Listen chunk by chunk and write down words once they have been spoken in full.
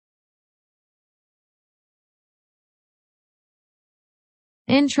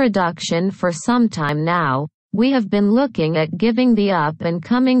Introduction. For some time now, we have been looking at giving the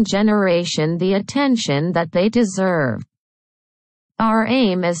up-and-coming generation the attention that they deserve. Our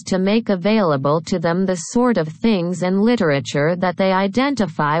aim is to make available to them the sort of things and literature that they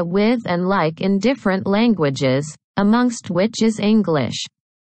identify with and like in different languages, amongst which is English.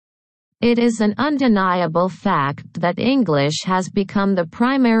 It is an undeniable fact that English has become the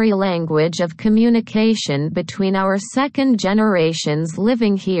primary language of communication between our second generations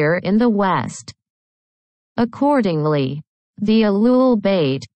living here in the West. Accordingly, the Alul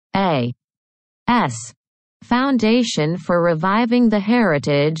Bayt A.S. Foundation for Reviving the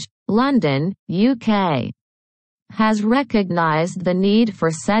Heritage, London, UK, has recognized the need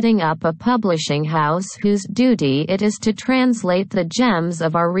for setting up a publishing house whose duty it is to translate the gems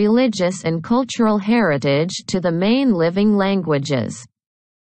of our religious and cultural heritage to the main living languages.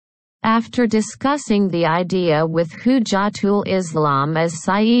 After discussing the idea with Hujatul Islam as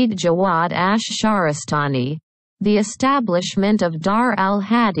Saeed Jawad Ash-Sharistani, the establishment of Dar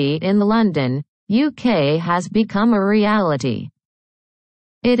al-Hadi in London, UK has become a reality.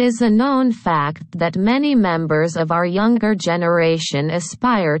 It is a known fact that many members of our younger generation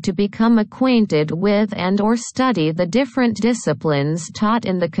aspire to become acquainted with and/or study the different disciplines taught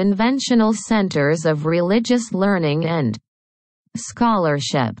in the conventional centers of religious learning and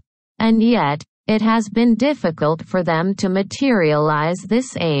scholarship. And yet, it has been difficult for them to materialize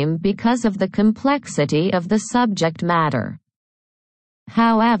this aim because of the complexity of the subject matter.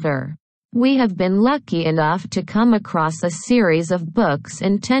 However, we have been lucky enough to come across a series of books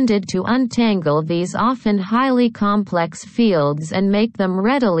intended to untangle these often highly complex fields and make them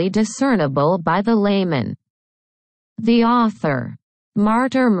readily discernible by the layman. The author,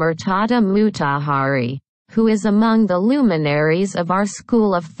 Martyr Murtada Mutahari, who is among the luminaries of our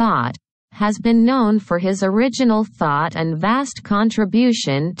school of thought, has been known for his original thought and vast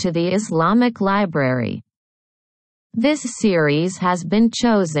contribution to the Islamic library. This series has been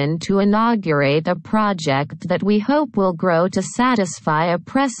chosen to inaugurate a project that we hope will grow to satisfy a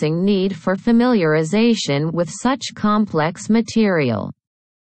pressing need for familiarization with such complex material,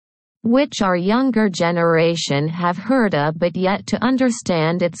 which our younger generation have heard of but yet to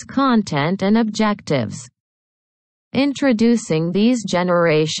understand its content and objectives. Introducing these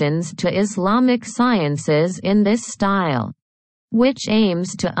generations to Islamic sciences in this style, which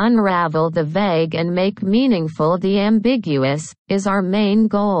aims to unravel the vague and make meaningful the ambiguous, is our main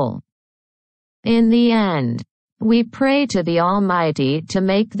goal. In the end, we pray to the Almighty to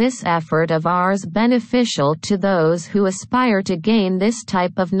make this effort of ours beneficial to those who aspire to gain this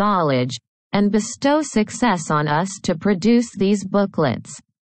type of knowledge, and bestow success on us to produce these booklets.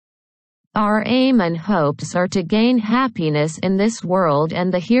 Our aim and hopes are to gain happiness in this world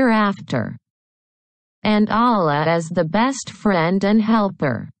and the hereafter, and Allah as the best friend and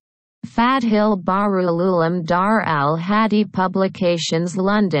helper. Fathil Baru'l-Ulam Dar al-Hadi Publications,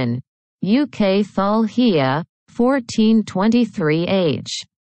 London, UK. Thulhiya, 1423 H.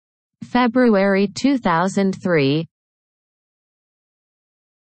 February 2003.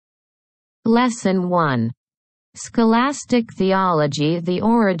 Lesson 1. Scholastic Theology. The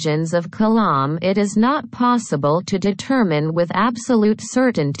origins of Kalam. It is not possible to determine with absolute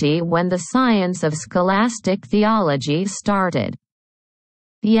certainty when the science of scholastic theology started.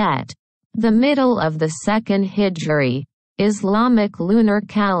 Yet, the middle of the second Hijri, Islamic lunar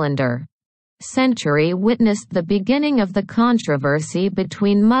calendar, century witnessed the beginning of the controversy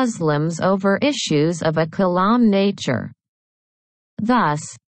between Muslims over issues of a Kalam nature. Thus,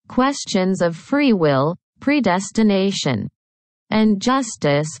 questions of free will, predestination, and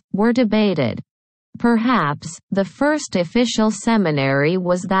justice were debated. Perhaps the first official seminary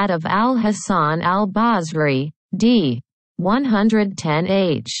was that of Al-Hasan al-Basri, d. 110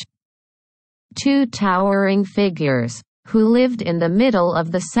 H. Two towering figures, who lived in the middle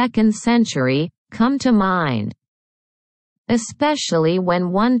of the 2nd century, come to mind, especially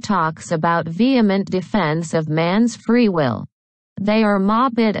when one talks about vehement defense of man's free will. They are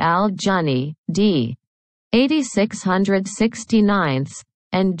Mabid al-Juni, d. 8669,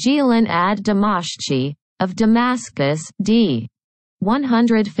 and Jilan ad-Damashqi, of Damascus, d.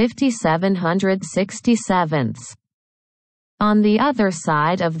 15767. On the other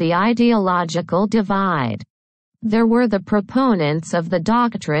side of the ideological divide, there were the proponents of the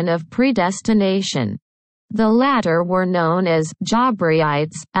doctrine of predestination. The latter were known as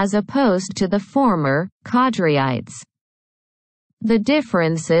Jabriites, as opposed to the former, Qadriites. The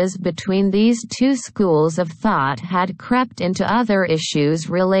differences between these two schools of thought had crept into other issues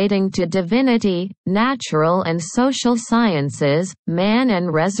relating to divinity, natural and social sciences, man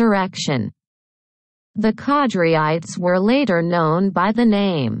and resurrection. The Qadriites were later known by the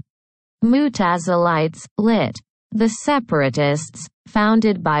name Mutazilites, lit. The Separatists,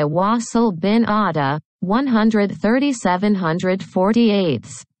 founded by Wasil bin Atta,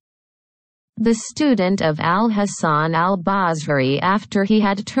 137–148. The student of al-Hasan al-Basri after he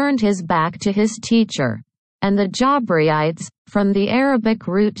had turned his back to his teacher, and the Jabriites, from the Arabic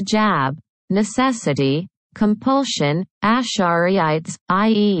root jab, necessity, compulsion, Ash'ariites,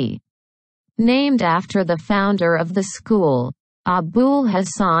 i.e. named after the founder of the school, Abul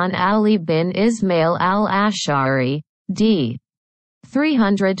Hasan Ali bin Ismail al-Ash'ari, d.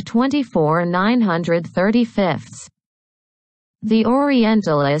 324–935. The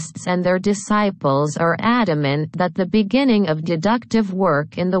Orientalists and their disciples are adamant that the beginning of deductive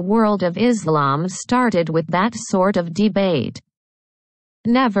work in the world of Islam started with that sort of debate.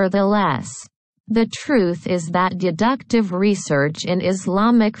 Nevertheless, the truth is that deductive research in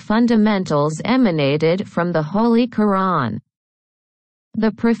Islamic fundamentals emanated from the Holy Quran.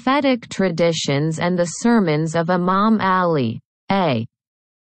 The prophetic traditions and the sermons of Imam Ali,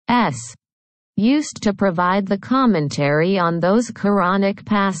 a.s. used to provide the commentary on those Quranic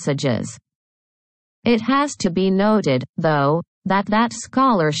passages. It has to be noted, though, that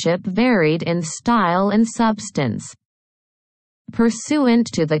scholarship varied in style and substance. Pursuant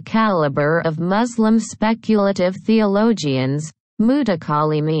to the caliber of Muslim speculative theologians,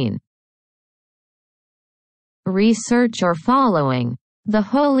 Mutakallimin research or following the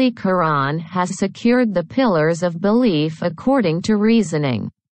Holy Quran has secured the pillars of belief according to reasoning.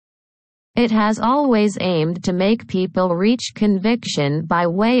 It has always aimed to make people reach conviction by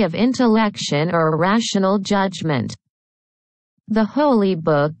way of intellection or rational judgment. The Holy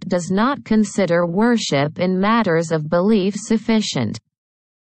Book does not consider worship in matters of belief sufficient.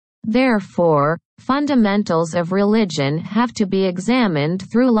 Therefore, fundamentals of religion have to be examined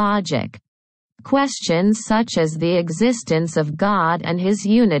through logic. Questions such as the existence of God and His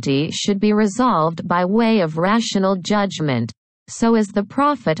unity should be resolved by way of rational judgment, so as the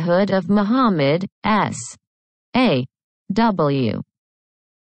prophethood of Muhammad, s.a.w.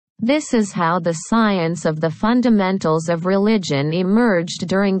 This is how the science of the fundamentals of religion emerged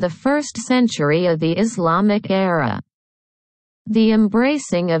during the first century of the Islamic era. The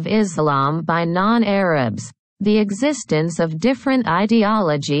embracing of Islam by non-Arabs, the existence of different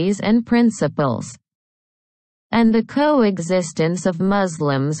ideologies and principles, and the coexistence of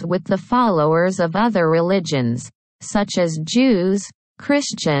Muslims with the followers of other religions, such as Jews,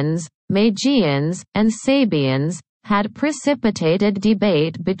 Christians, Magians, and Sabians, had precipitated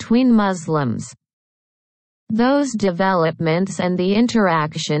debate between Muslims. Those developments and the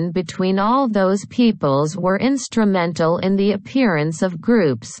interaction between all those peoples were instrumental in the appearance of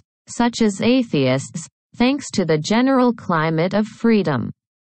groups, such as atheists, thanks to the general climate of freedom.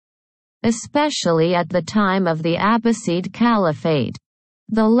 Especially at the time of the Abbasid Caliphate.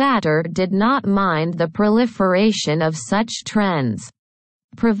 The latter did not mind the proliferation of such trends,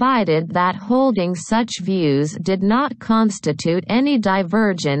 provided that holding such views did not constitute any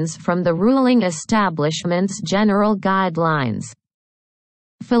divergence from the ruling establishment's general guidelines.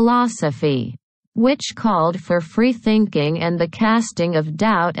 Philosophy, which called for free thinking and the casting of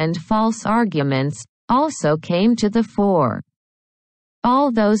doubt and false arguments, also came to the fore.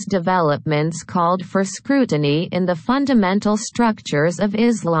 All those developments called for scrutiny in the fundamental structures of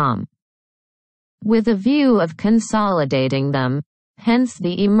Islam, with a view of consolidating them, hence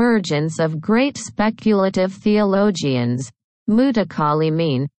the emergence of great speculative theologians,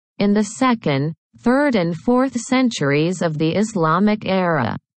 Mutakallimin, in the 2nd, 3rd and 4th centuries of the Islamic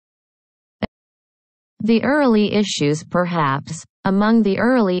era. The early issues perhaps, among the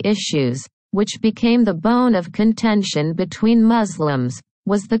early issues, which became the bone of contention between Muslims,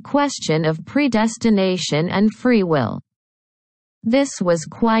 was the question of predestination and free will. This was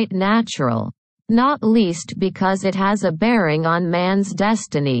quite natural, not least because it has a bearing on man's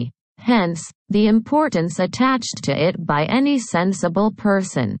destiny, hence, the importance attached to it by any sensible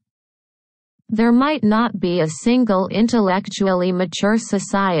person. There might not be a single intellectually mature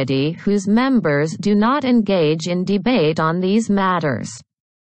society whose members do not engage in debate on these matters.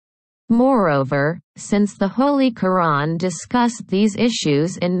 Moreover, since the Holy Quran discussed these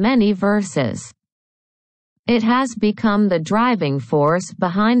issues in many verses, it has become the driving force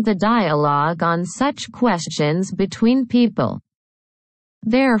behind the dialogue on such questions between people.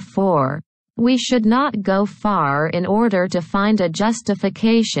 Therefore, we should not go far in order to find a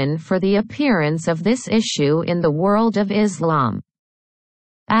justification for the appearance of this issue in the world of Islam.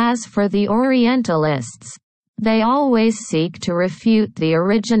 As for the Orientalists, they always seek to refute the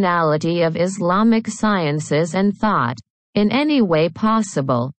originality of Islamic sciences and thought, in any way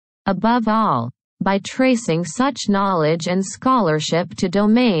possible, above all, by tracing such knowledge and scholarship to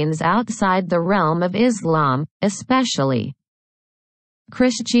domains outside the realm of Islam, especially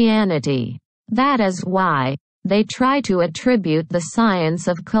Christianity. That is why they try to attribute the science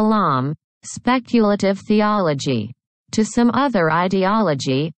of kalam, speculative theology, to some other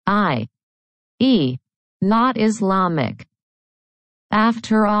ideology, i.e., not Islamic.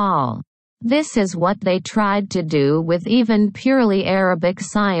 After all, this is what they tried to do with even purely Arabic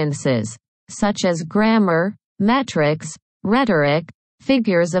sciences, such as grammar, metrics, rhetoric,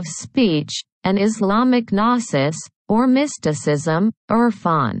 figures of speech, and Islamic gnosis, or mysticism,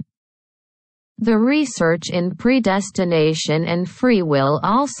 irfan. The research in predestination and free will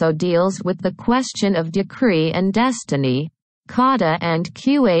also deals with the question of decree and destiny, qada and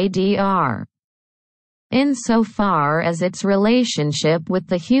qadr. Insofar as its relationship with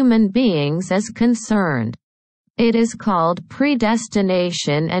the human beings is concerned, it is called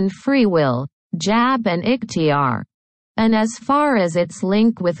predestination and free will, jab and ikhtiyar. And as far as its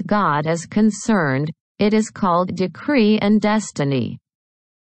link with God is concerned, it is called decree and destiny.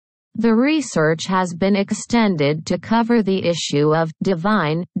 The research has been extended to cover the issue of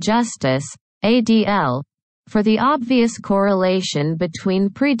divine justice, ADL, for the obvious correlation between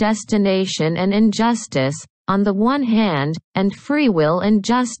predestination and injustice, on the one hand, and free will and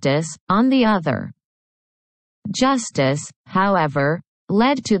justice, on the other. Justice, however,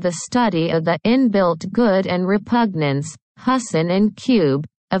 led to the study of the inbuilt good and repugnance, husn and qub,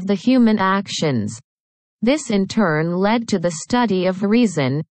 of the human actions. This in turn led to the study of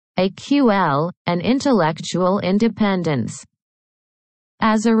reason, AQL, and intellectual independence.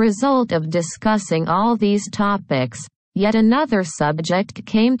 As a result of discussing all these topics, yet another subject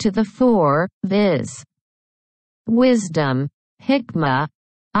came to the fore, viz. Wisdom, hikmah,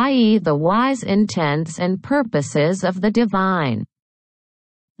 i.e. the wise intents and purposes of the divine.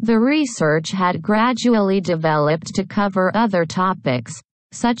 The research had gradually developed to cover other topics,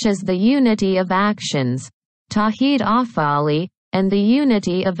 such as the unity of actions, tawhid afali, and the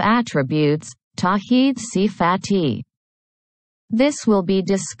unity of attributes, tawhid sifati. This will be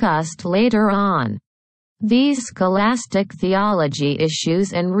discussed later on. These scholastic theology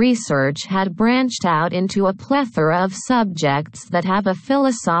issues and research had branched out into a plethora of subjects that have a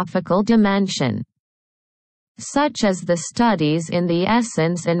philosophical dimension, such as the studies in the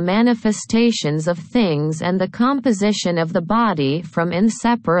essence and manifestations of things and the composition of the body from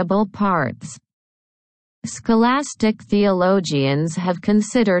inseparable parts. Scholastic theologians have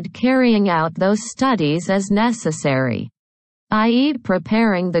considered carrying out those studies as necessary, i.e.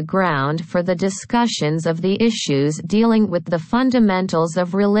 preparing the ground for the discussions of the issues dealing with the fundamentals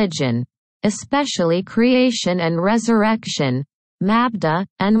of religion, especially creation and resurrection, mabda,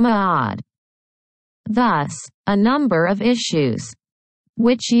 and ma'ad. Thus, a number of issues,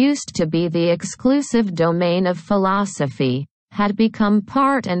 which used to be the exclusive domain of philosophy, had become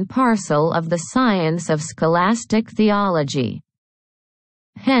part and parcel of the science of scholastic theology.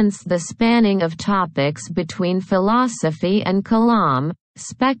 Hence the spanning of topics between philosophy and kalam,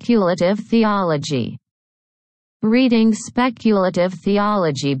 speculative theology. Reading speculative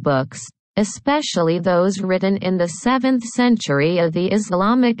theology books, especially those written in the 7th century of the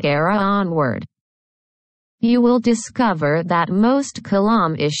Islamic era onward, you will discover that most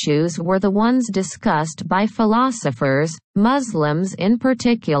kalam issues were the ones discussed by philosophers, Muslims in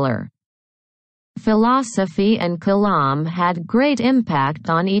particular. Philosophy and kalam had great impact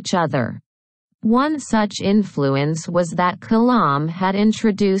on each other. One such influence was that kalam had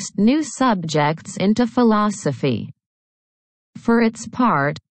introduced new subjects into philosophy. For its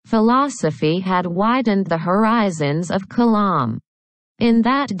part, philosophy had widened the horizons of kalam, in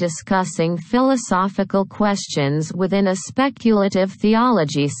that discussing philosophical questions within a speculative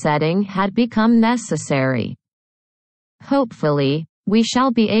theology setting had become necessary. Hopefully, we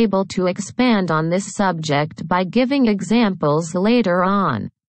shall be able to expand on this subject by giving examples later on.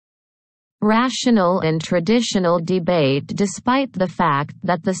 Rational and traditional debate. Despite the fact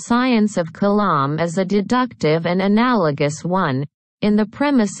that the science of kalam is a deductive and analogous one, in the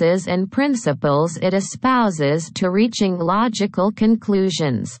premises and principles it espouses to reaching logical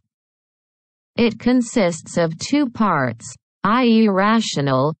conclusions. It consists of two parts, i.e.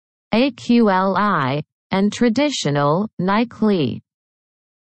 rational, aqli, and traditional, naqli.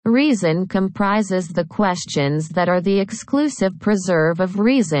 Reason comprises the questions that are the exclusive preserve of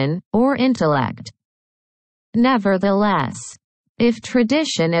reason, or intellect. Nevertheless, if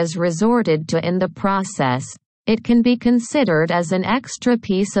tradition is resorted to in the process, it can be considered as an extra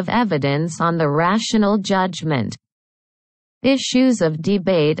piece of evidence on the rational judgment. Issues of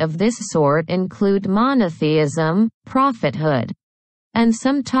debate of this sort include monotheism, prophethood, and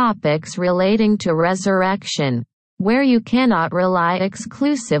some topics relating to resurrection, where you cannot rely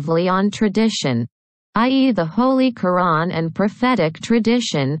exclusively on tradition, i.e. the Holy Quran and prophetic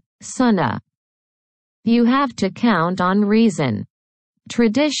tradition, Sunnah. You have to count on reason.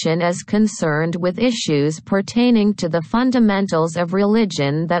 Tradition is concerned with issues pertaining to the fundamentals of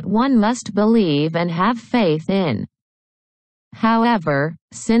religion that one must believe and have faith in. However,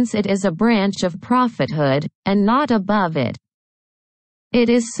 since it is a branch of prophethood, and not above it, it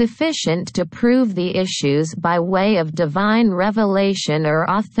is sufficient to prove the issues by way of divine revelation or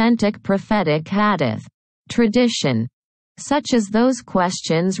authentic prophetic hadith tradition, such as those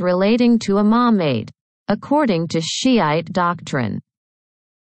questions relating to imamate, according to Shiite doctrine.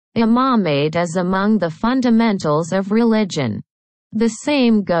 Imamate is among the fundamentals of religion. The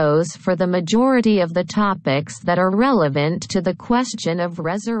same goes for the majority of the topics that are relevant to the question of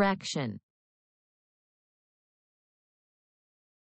resurrection.